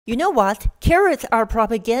You know what? Carrots are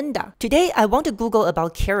propaganda. Today, I want to Google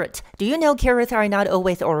about carrots. Do you know carrots are not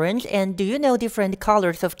always orange? And do you know different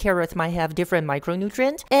colors of carrots might have different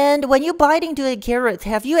micronutrients? And when you bite into a carrot,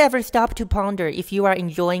 have you ever stopped to ponder if you are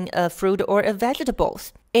enjoying a fruit or a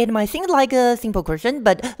vegetables? It might seem like a simple question,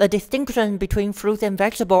 but the distinction between fruits and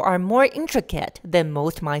vegetables are more intricate than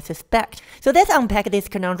most might suspect. So let's unpack this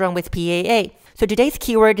conundrum with PAA. So today's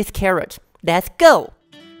keyword is carrot. Let's go!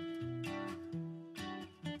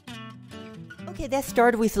 Okay, let's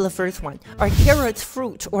start with the first one. Are carrots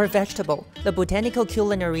fruit or vegetable? The botanical,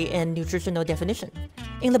 culinary, and nutritional definition.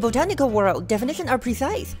 In the botanical world, definitions are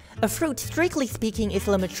precise. A fruit, strictly speaking, is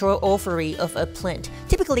the mature ovary of a plant,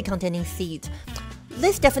 typically containing seeds.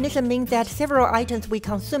 This definition means that several items we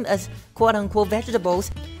consume as quote-unquote vegetables,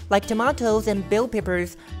 like tomatoes and bell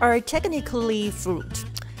peppers, are technically fruit.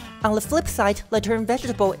 On the flip side, the term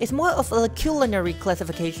vegetable is more of a culinary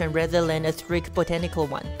classification rather than a strict botanical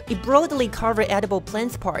one. It broadly covers edible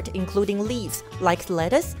plants part, including leaves, like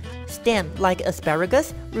lettuce, stem, like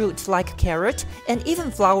asparagus, roots, like carrot, and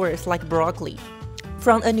even flowers, like broccoli.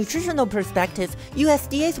 From a nutritional perspective,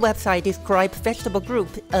 USDA's website describes vegetable group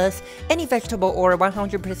as any vegetable or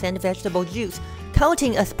 100% vegetable juice,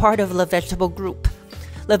 counting as part of the vegetable group.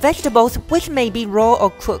 The vegetables, which may be raw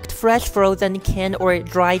or cooked, fresh, frozen, canned, or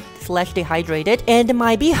dried/dehydrated, and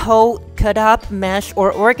might be whole, cut up, mashed,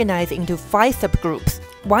 or organized into 5 subgroups.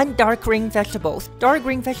 1. Dark green vegetables. Dark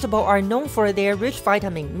green vegetables are known for their rich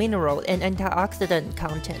vitamin, mineral, and antioxidant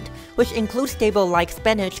content, which include staples like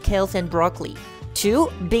spinach, kale, and broccoli. 2.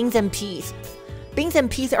 Beans and peas. Beans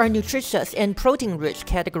and peas are nutritious and protein-rich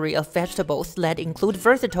category of vegetables that include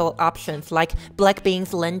versatile options like black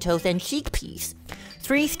beans, lentils, and chickpeas.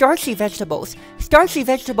 3. Starchy vegetables. Starchy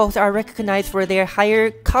vegetables are recognized for their higher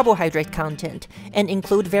carbohydrate content and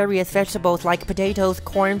include various vegetables like potatoes,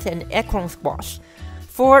 corn, and acorn squash.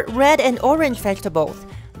 4. Red and orange vegetables.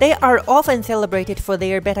 They are often celebrated for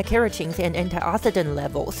their beta-carotene and antioxidant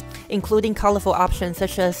levels, including colorful options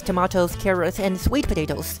such as tomatoes, carrots, and sweet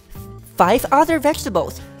potatoes. 5. Other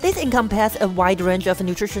vegetables. These encompass a wide range of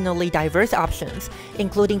nutritionally diverse options,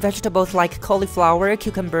 including vegetables like cauliflower,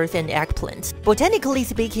 cucumbers, and eggplants. Botanically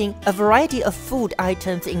speaking, a variety of food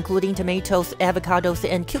items including tomatoes, avocados,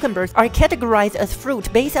 and cucumbers are categorized as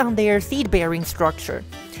fruit based on their seed-bearing structure.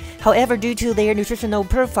 However, due to their nutritional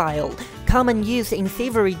profile, common use in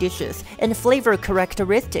savory dishes, and flavor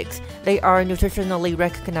characteristics, they are nutritionally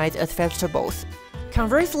recognized as vegetables.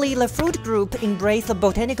 Conversely, the fruit group embraces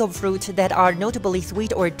botanical fruits that are notably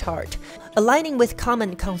sweet or tart, aligning with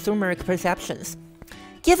common consumer perceptions.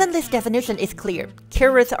 Given this definition is clear,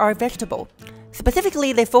 carrots are vegetable.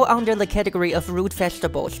 Specifically, they fall under the category of root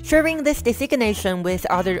vegetables, sharing this designation with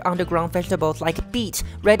other underground vegetables like beets,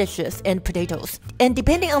 radishes, and potatoes. And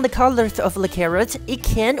depending on the colors of the carrots, it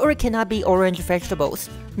can or cannot be orange vegetables.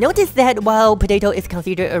 Notice that while potato is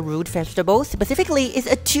considered a root vegetable, specifically it's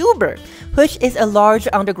a tuber, which is a large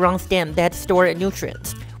underground stem that stores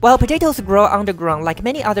nutrients. While potatoes grow underground like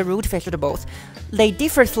many other root vegetables, they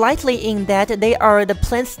differ slightly in that they are the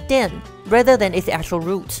plant stem rather than its actual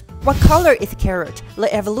roots. What color is carrot?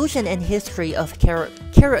 The evolution and history of carrot.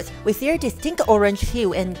 Carrots, with their distinct orange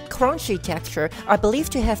hue and crunchy texture, are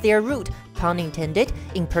believed to have their root, pun intended,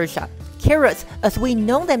 in Persia. Carrots, as we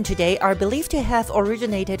know them today, are believed to have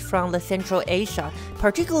originated from the Central Asia,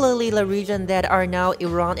 particularly the region that are now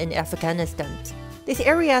Iran and Afghanistan. These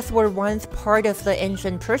areas were once part of the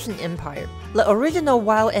ancient Persian Empire. The original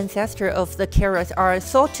wild ancestor of the carrots are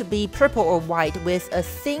thought to be purple or white with a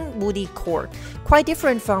thin woody core, quite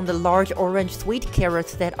different from the large orange sweet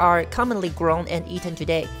carrots that are commonly grown and eaten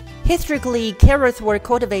today. Historically, carrots were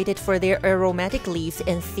cultivated for their aromatic leaves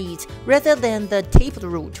and seeds rather than the taped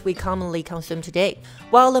root we commonly consume today.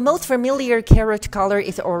 While the most familiar carrot color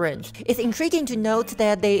is orange, it's intriguing to note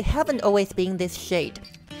that they haven't always been this shade.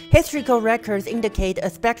 Historical records indicate a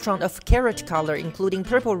spectrum of carrot color including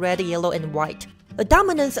purple, red, yellow, and white. The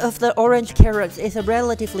dominance of the orange carrots is a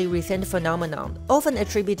relatively recent phenomenon, often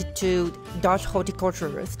attributed to Dutch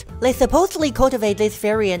horticulturists. They supposedly cultivate this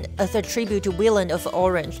variant as a tribute to Willem of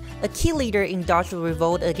Orange, a key leader in Dutch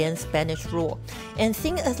revolt against Spanish rule, and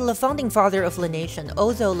seen as the founding father of the nation,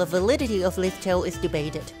 although the validity of this tale is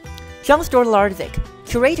debated. John Stolarczyk,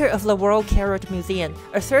 curator of the World Carrot Museum,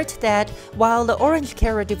 asserts that while the orange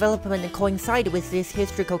carrot development coincided with this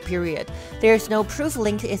historical period, there is no proof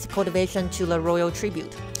linked its cultivation to the royal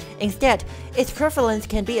tribute. Instead, its prevalence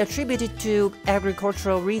can be attributed to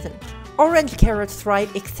agricultural reasons. Orange carrots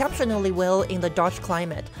thrive exceptionally well in the Dutch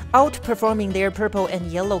climate, outperforming their purple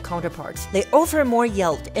and yellow counterparts. They offer more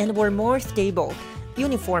yield and were more stable,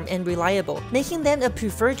 uniform, and reliable, making them a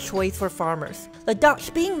preferred choice for farmers. The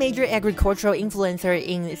Dutch, being major agricultural influencer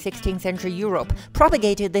in 16th century Europe,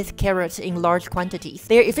 propagated this carrot in large quantities.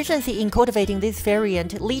 Their efficiency in cultivating this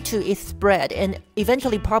variant led to its spread and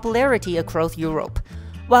eventually popularity across Europe.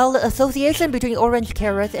 While the association between orange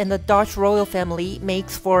carrots and the Dutch royal family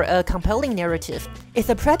makes for a compelling narrative, it's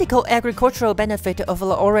the practical agricultural benefit of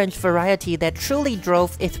the orange variety that truly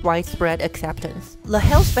drove its widespread acceptance. The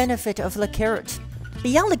health benefit of the carrot.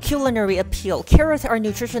 Beyond the culinary appeal, carrots are a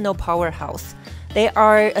nutritional powerhouse. They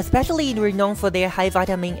are especially renowned for their high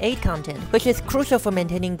vitamin A content, which is crucial for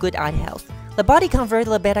maintaining good eye health. The body converts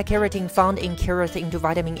the beta-carotene found in carrots into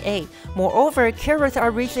vitamin A. Moreover, carrots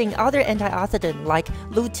are rich in other antioxidants like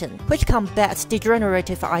lutein, which combats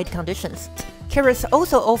degenerative eye conditions. Carrots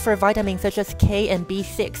also offer vitamins such as K and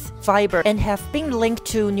B6, fiber, and have been linked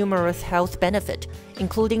to numerous health benefits,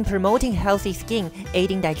 including promoting healthy skin,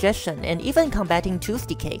 aiding digestion, and even combating tooth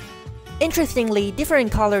decay. Interestingly,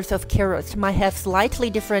 different colors of carrots might have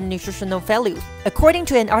slightly different nutritional values, according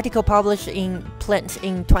to an article published in Plant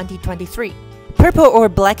in 2023. Purple or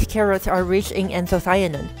black carrots are rich in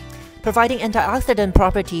anthocyanin, providing antioxidant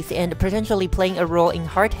properties and potentially playing a role in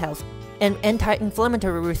heart health and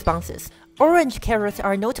anti-inflammatory responses. Orange carrots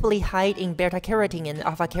are notably high in beta-carotene and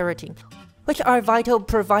alpha-carotene, which are vital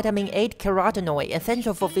provitamin A carotenoid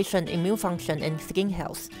essential for vision, immune function, and skin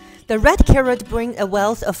health. The red carrot brings a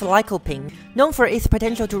wealth of lycopene, known for its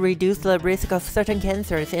potential to reduce the risk of certain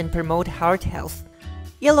cancers and promote heart health.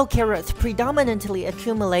 Yellow carrots predominantly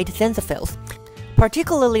accumulate xanthophylls,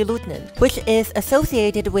 particularly lutein, which is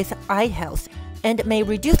associated with eye health and may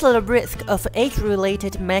reduce the risk of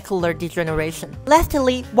age-related macular degeneration.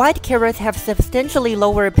 Lastly, white carrots have substantially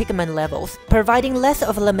lower pigment levels, providing less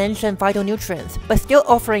of the mentioned phytonutrients, but still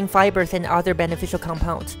offering fibers and other beneficial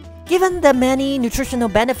compounds. Given the many nutritional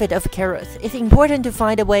benefits of carrots, it's important to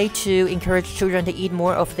find a way to encourage children to eat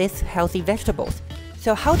more of these healthy vegetables.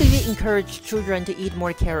 So how do you encourage children to eat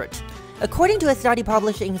more carrots? According to a study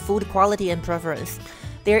published in Food Quality and Preference,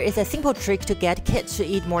 there is a simple trick to get kids to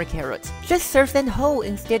eat more carrots. Just serve them whole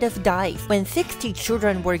instead of diced. When 60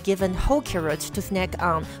 children were given whole carrots to snack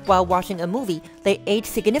on while watching a movie, they ate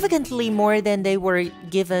significantly more than they were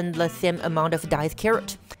given the same amount of diced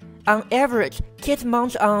carrot. On average, kids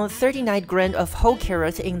munch on 39 grams of whole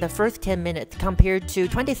carrots in the first 10 minutes compared to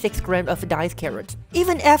 26 grams of diced carrots.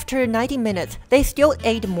 Even after 90 minutes, they still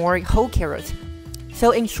ate more whole carrots.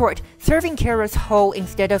 So in short, serving carrots whole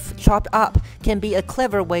instead of chopped up can be a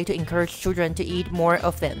clever way to encourage children to eat more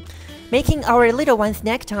of them, making our little ones'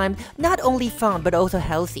 snack time not only fun but also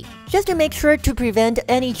healthy. Just to make sure to prevent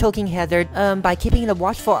any choking hazard by keeping a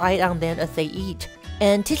watchful eye on them as they eat,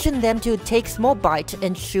 and teaching them to take small bites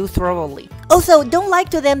and chew thoroughly. Also, don't lie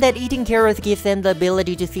to them that eating carrots gives them the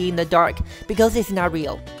ability to see in the dark, because it's not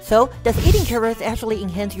real. So, does eating carrots actually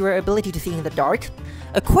enhance your ability to see in the dark?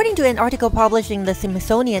 According to an article published in the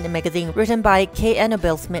Smithsonian magazine written by K.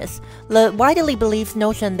 Annabelle Smith, the widely believed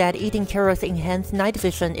notion that eating carrots enhances night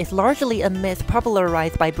vision is largely a myth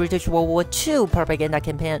popularized by British World War II propaganda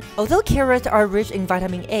campaign. Although carrots are rich in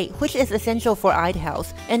vitamin A, which is essential for eye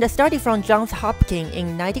health, and a study from Johns Hopkins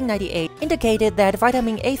in 1998 indicated that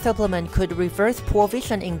vitamin A supplement could reverse poor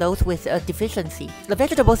vision in those with a deficiency, the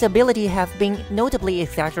vegetable's ability have been notably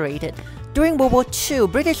exaggerated. During World War II,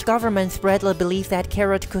 British government spread the belief that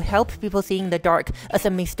carrot could help people see in the dark as a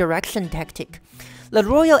misdirection tactic. The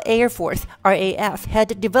Royal Air Force (RAF)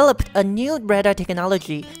 had developed a new radar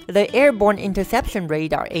technology, the Airborne Interception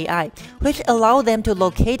Radar (AI), which allowed them to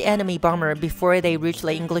locate enemy bombers before they reached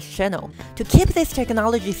the English Channel. To keep this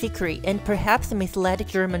technology secret and perhaps misled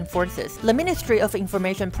German forces, the Ministry of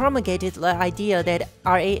Information promulgated the idea that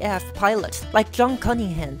RAF pilots, like John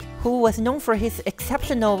Cunningham, who was known for his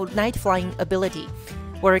exceptional night flying ability,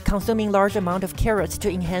 were consuming large amounts of carrots to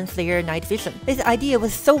enhance their night vision. This idea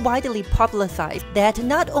was so widely publicized that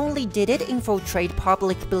not only did it infiltrate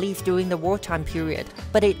public belief during the wartime period,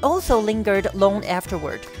 but it also lingered long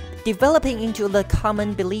afterward, developing into the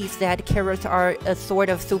common belief that carrots are a sort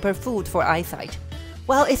of superfood for eyesight.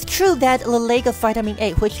 While it's true that the lack of vitamin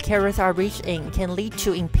A, which carrots are rich in, can lead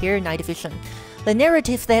to impaired night vision, the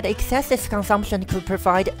narrative that excessive consumption could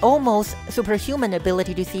provide almost superhuman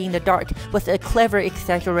ability to see in the dark was a clever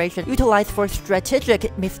exaggeration utilized for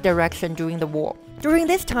strategic misdirection during the war. During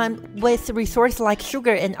this time, with resources like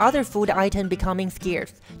sugar and other food items becoming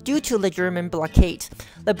scarce due to the German blockade,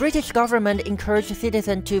 the British government encouraged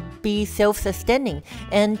citizens to be self-sustaining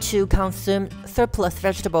and to consume surplus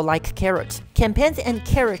vegetables like carrots. Campaigns and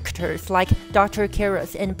characters like Dr.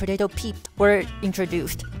 Carrots and Potato Pip were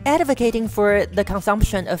introduced, advocating for the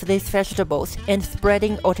consumption of these vegetables and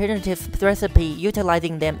spreading alternative recipes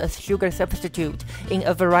utilizing them as sugar substitute in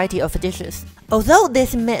a variety of dishes. Although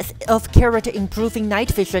this myth of carrot improving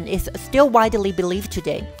night vision is still widely believed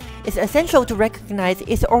today, it's essential to recognize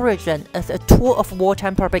its origin as a tool of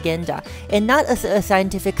wartime propaganda and not as a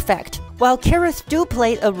scientific fact. While carrots do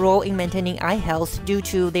play a role in maintaining eye health due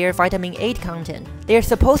to their vitamin A content, their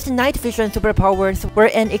supposed night vision superpowers were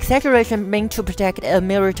an exaggeration meant to protect a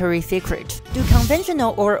military secret. Do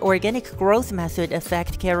conventional or organic growth methods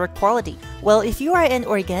affect carrot quality? Well, if you are an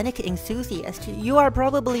organic enthusiast, you are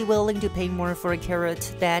probably willing to pay more for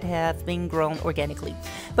carrots that have been grown organically.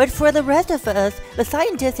 But for the rest of us, the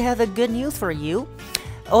scientists have a good news for you.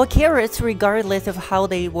 All carrots, regardless of how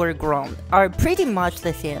they were grown, are pretty much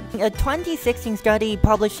the same. In a 2016 study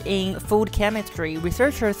published in Food Chemistry,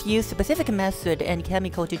 researchers used specific method and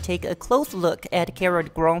chemical to take a close look at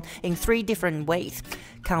carrot grown in 3 different ways: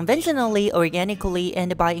 conventionally, organically,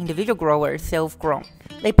 and by individual growers, self-grown.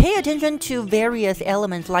 They pay attention to various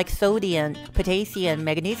elements like sodium, potassium,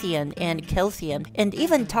 magnesium, and calcium, and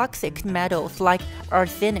even toxic metals like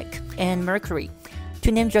arsenic and mercury,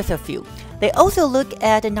 to name just a few. They also look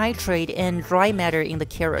at nitrate and dry matter in the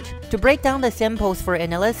carrot. To break down the samples for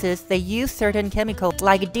analysis, they use certain chemicals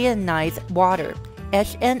like deionized water,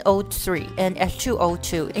 HNO3 and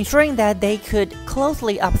H2O2, ensuring that they could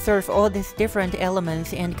closely observe all these different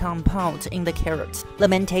elements and compounds in the carrots. The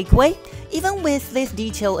main takeaway? Even with this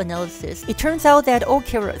detailed analysis, it turns out that all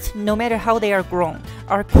carrots, no matter how they are grown,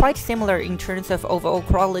 are quite similar in terms of overall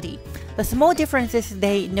quality. The small differences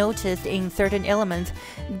they noticed in certain elements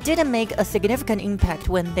didn't make a significant impact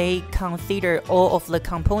when they considered all of the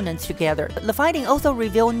components together. The finding also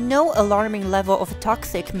revealed no alarming level of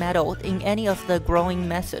toxic metal in any of the growing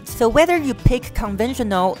methods. So whether you pick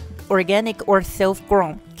conventional, organic, or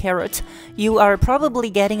self-grown carrot, you are probably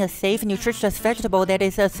getting a safe, nutritious vegetable that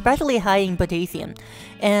is especially high in potassium.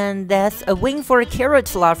 And that's a win for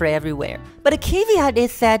carrot lover everywhere. But a caveat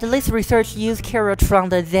is that this research used carrot from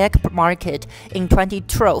the ZEC market in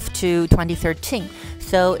 2012 to 2013,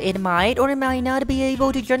 so it might or might not be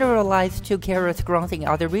able to generalize to carrots grown in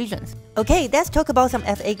other regions. Okay, let's talk about some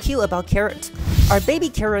FAQ about carrots. Are baby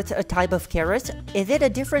carrots a type of carrot? Is it a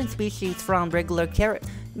different species from regular carrot?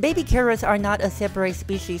 Baby carrots are not a separate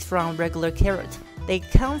species from regular carrots. They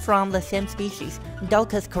come from the same species,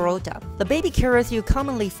 Daucus carota. The baby carrots you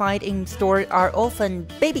commonly find in stores are often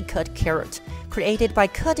baby-cut carrots, created by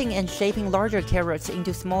cutting and shaping larger carrots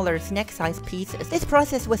into smaller snack-sized pieces. This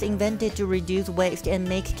process was invented to reduce waste and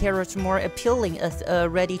make carrots more appealing as a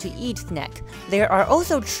ready-to-eat snack. There are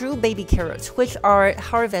also true baby carrots, which are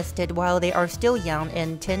harvested while they are still young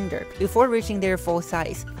and tender, before reaching their full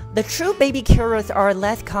size. The true baby carrots are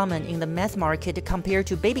less common in the mass market compared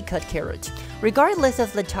to baby-cut carrots. Regardless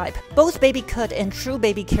of the type, both baby-cut and true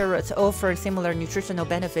baby carrots offer similar nutritional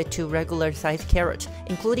benefit to regular-sized carrots,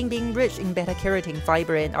 including being rich in beta-carotene,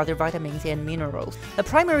 fiber, and other vitamins and minerals. The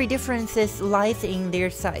primary differences lies in their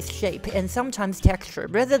size, shape, and sometimes texture,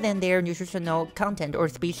 rather than their nutritional content or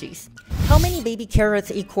species. How many baby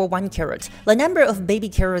carrots equal 1 carrot? The number of baby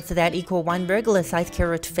carrots that equal 1 regular-sized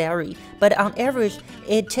carrot vary, but on average,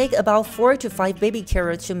 it takes about 4 to 5 baby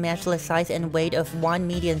carrots to match the size and weight of 1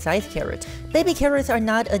 medium-sized carrot. Baby carrots are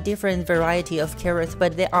not a different variety of carrots,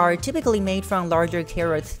 but they are typically made from larger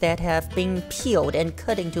carrots that have been peeled and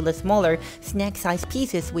cut into the smaller, snack-sized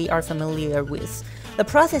pieces we are familiar with. The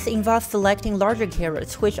process involves selecting larger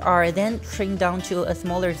carrots, which are then trimmed down to a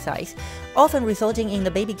smaller size, often resulting in the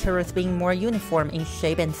baby carrots being more uniform in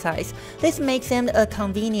shape and size. This makes them a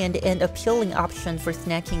convenient and appealing option for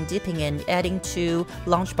snacking, dipping, and adding to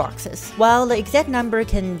lunch boxes. While the exact number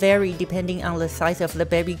can vary depending on the size of the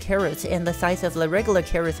baby carrots and the size of the regular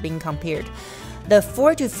carrots being compared, the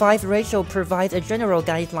 4 to 5 ratio provides a general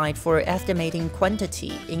guideline for estimating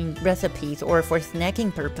quantity in recipes or for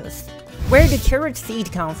snacking purpose. Where do carrot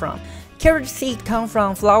seed come from? Carrot seed come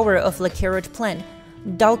from flower of the carrot plant,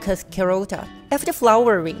 Daucus carota. After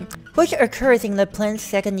flowering, which occurs in the plant's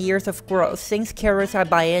second years of growth, since carrots are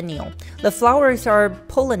biennial, the flowers are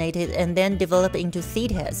pollinated and then develop into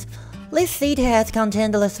seed heads. These seed heads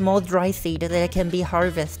contain the small dry seed that can be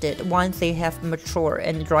harvested once they have matured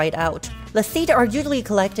and dried out. The seeds are usually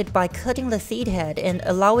collected by cutting the seed head and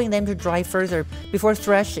allowing them to dry further before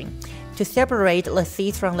threshing, to to separate the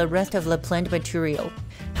seeds from the rest of the plant material.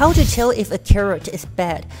 How to tell if a carrot is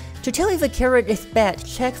bad? To tell if a carrot is bad,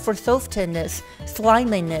 check for softness,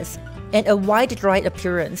 sliminess, and a white dried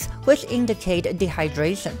appearance, which indicate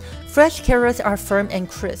dehydration. Fresh carrots are firm and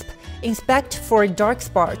crisp. Inspect for dark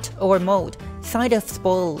spot or mold, sign of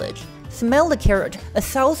spoilage. Smell the carrot. A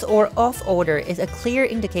sour or off odor is a clear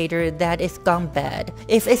indicator that it's gone bad.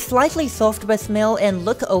 If it's slightly soft but smell and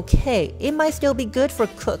look okay, it might still be good for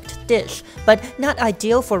cooked dish, but not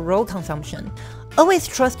ideal for raw consumption. Always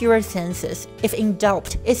trust your senses. If in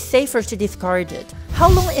doubt, it's safer to discard it. How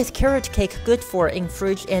long is carrot cake good for in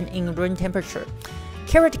fridge and in room temperature?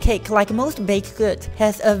 Carrot cake, like most baked goods,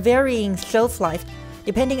 has a varying shelf life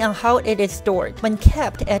depending on how it is stored. When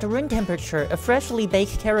kept at room temperature, a freshly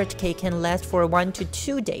baked carrot cake can last for 1 to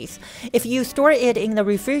 2 days. If you store it in the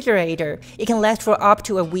refrigerator, it can last for up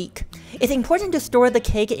to a week. It's important to store the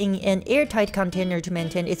cake in an airtight container to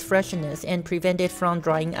maintain its freshness and prevent it from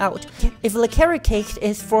drying out. If the carrot cake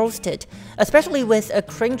is frosted, especially with a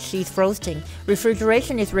cream cheese frosting,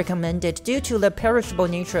 refrigeration is recommended due to the perishable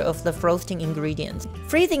nature of the frosting ingredients.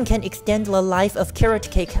 Freezing can extend the life of carrot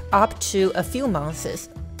cake up to a few months.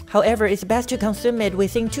 However, it's best to consume it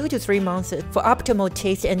within 2 to 3 months for optimal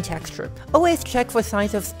taste and texture. Always check for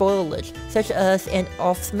signs of spoilage, such as an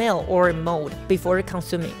off smell or mold, before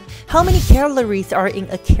consuming. How many calories are in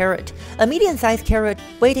a carrot? A medium-sized carrot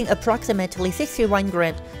weighing approximately 61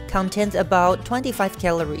 grams contains about 25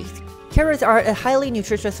 calories. Carrots are a highly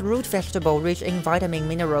nutritious root vegetable rich in vitamin,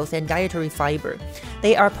 minerals, and dietary fiber.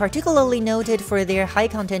 They are particularly noted for their high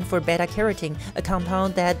content for beta-carotene, a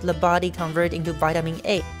compound that the body converts into vitamin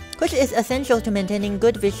A, which is essential to maintaining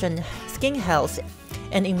good vision, skin health,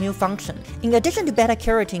 and immune function. In addition to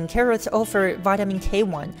beta-carotene, carrots offer vitamin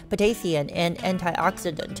K1, potassium, and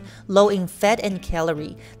antioxidant, low in fat and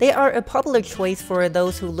calorie. They are a popular choice for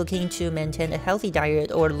those who are looking to maintain a healthy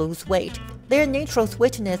diet or lose weight. Their natural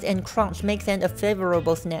sweetness and crunch makes them a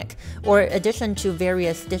favorable snack or addition to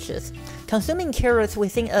various dishes. Consuming carrots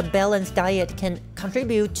within a balanced diet can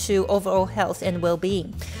contribute to overall health and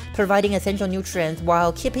well-being, providing essential nutrients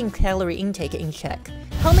while keeping calorie intake in check.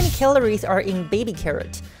 How many calories are in baby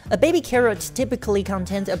carrot? A baby carrot typically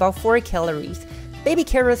contains about 4 calories. Baby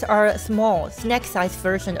carrots are a small, snack-sized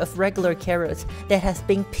version of regular carrots that has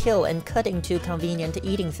been peeled and cut into convenient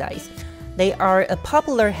eating size. They are a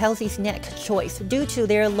popular healthy snack choice due to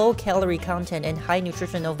their low calorie content and high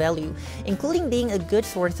nutritional value, including being a good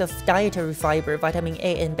source of dietary fiber, vitamin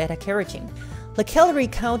A, and beta-carotene. The calorie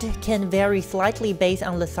count can vary slightly based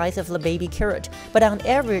on the size of the baby carrot, but on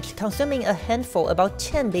average, consuming a handful, about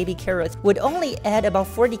 10 baby carrots, would only add about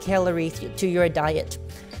 40 calories to your diet,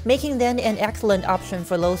 making them an excellent option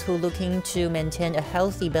for those who are looking to maintain a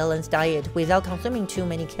healthy, balanced diet without consuming too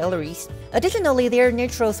many calories. Additionally, their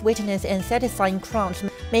natural sweetness and satisfying crunch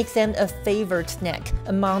makes them a favorite snack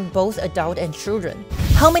among both adults and children.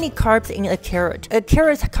 How many carbs in a carrot? A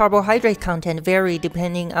carrot's carbohydrate content varies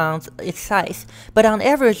depending on its size, but on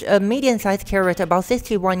average, a medium-sized carrot, about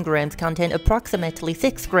 61 grams, contains approximately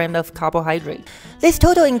 6 grams of carbohydrate. This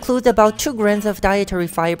total includes about 2 grams of dietary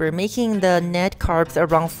fiber, making the net carbs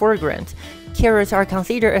around 4 grams. Carrots are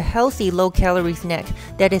considered a healthy, low-calorie snack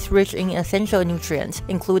that is rich in essential nutrients,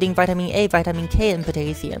 including vitamin A, vitamin K, and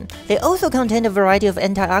potassium. They also contain a variety of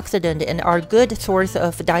antioxidants and are a good source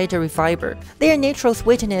of dietary fiber. Their natural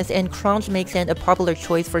sweetness and crunch makes them a popular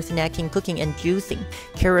choice for snacking, cooking, and juicing.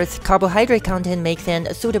 Carrots' carbohydrate content makes them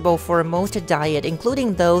suitable for most diets,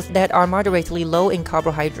 including those that are moderately low in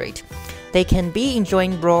carbohydrate. They can be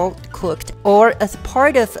enjoyed raw, cooked, or as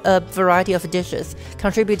part of a variety of dishes,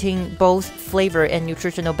 contributing both flavor and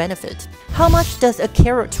nutritional benefits. How much does a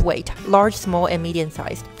carrot weigh? Large, small, and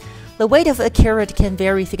medium-sized. The weight of a carrot can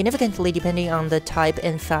vary significantly depending on the type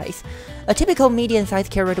and size. A typical medium-sized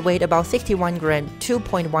carrot weighs about 61 grams,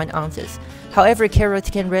 2.1 ounces. However, carrots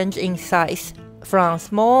can range in size from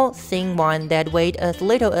small, thin one that weigh as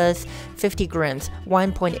little as 50 grams,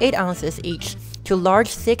 1.8 ounces each, to large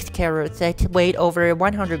 6 carrots that weigh over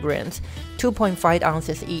 100 grams, 2.5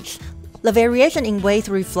 ounces each. The variation in weight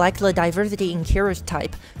reflects the diversity in carrot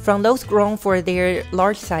type, from those grown for their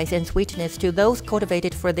large size and sweetness to those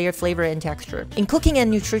cultivated for their flavor and texture. In cooking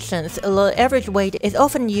and nutrition, the average weight is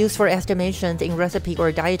often used for estimations in recipe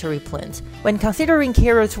or dietary plans. When considering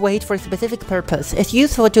carrots' weight for a specific purpose, it's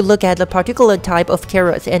useful to look at the particular type of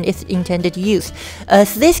carrots and its intended use,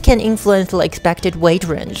 as this can influence the expected weight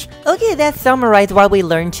range. Okay, that summarizes what we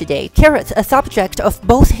learned today. Carrots, a subject of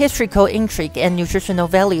both historical intrigue and nutritional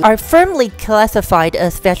value, are firmly normally classified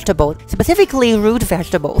as vegetables, specifically root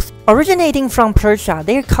vegetables. Originating from Persia,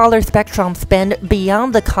 their color spectrum spanned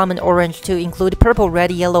beyond the common orange to include purple,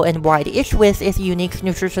 red, yellow, and white, each with its unique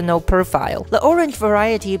nutritional profile. The orange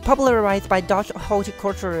variety, popularized by Dutch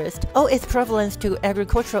horticulturists, owes its prevalence to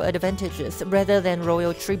agricultural advantages rather than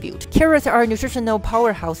royal tribute. Carrots are nutritional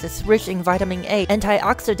powerhouses rich in vitamin A,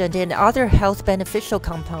 antioxidant, and other health beneficial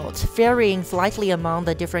compounds, varying slightly among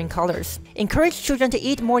the different colors. Encourage children to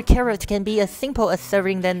eat more carrots can be as simple as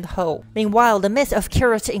serving them whole. Meanwhile, the myth of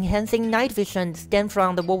carrots enhancing night vision stemmed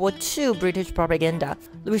from the World War II British propaganda.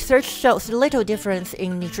 The research shows little difference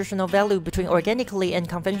in nutritional value between organically and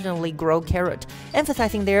conventionally grown carrots,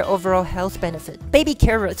 emphasizing their overall health benefit. Baby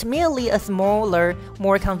carrots, merely a smaller,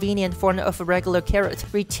 more convenient form of regular carrots,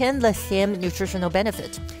 retain the same nutritional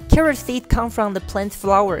benefit. Carrot seeds come from the plant's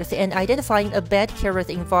flowers, and identifying a bad carrot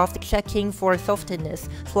involves checking for softness,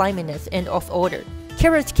 sliminess, and off-odor.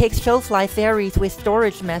 Carrot cake's shelf life varies with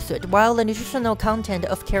storage method, while the nutritional content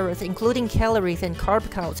of carrots, including calories and carb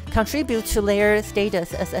counts, contributes to their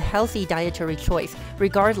status as a healthy dietary choice,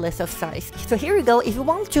 regardless of size. So here you go. If you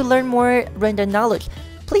want to learn more random knowledge,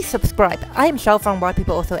 please subscribe. I am Xiao from Why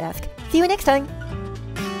People Also Ask. See you next time!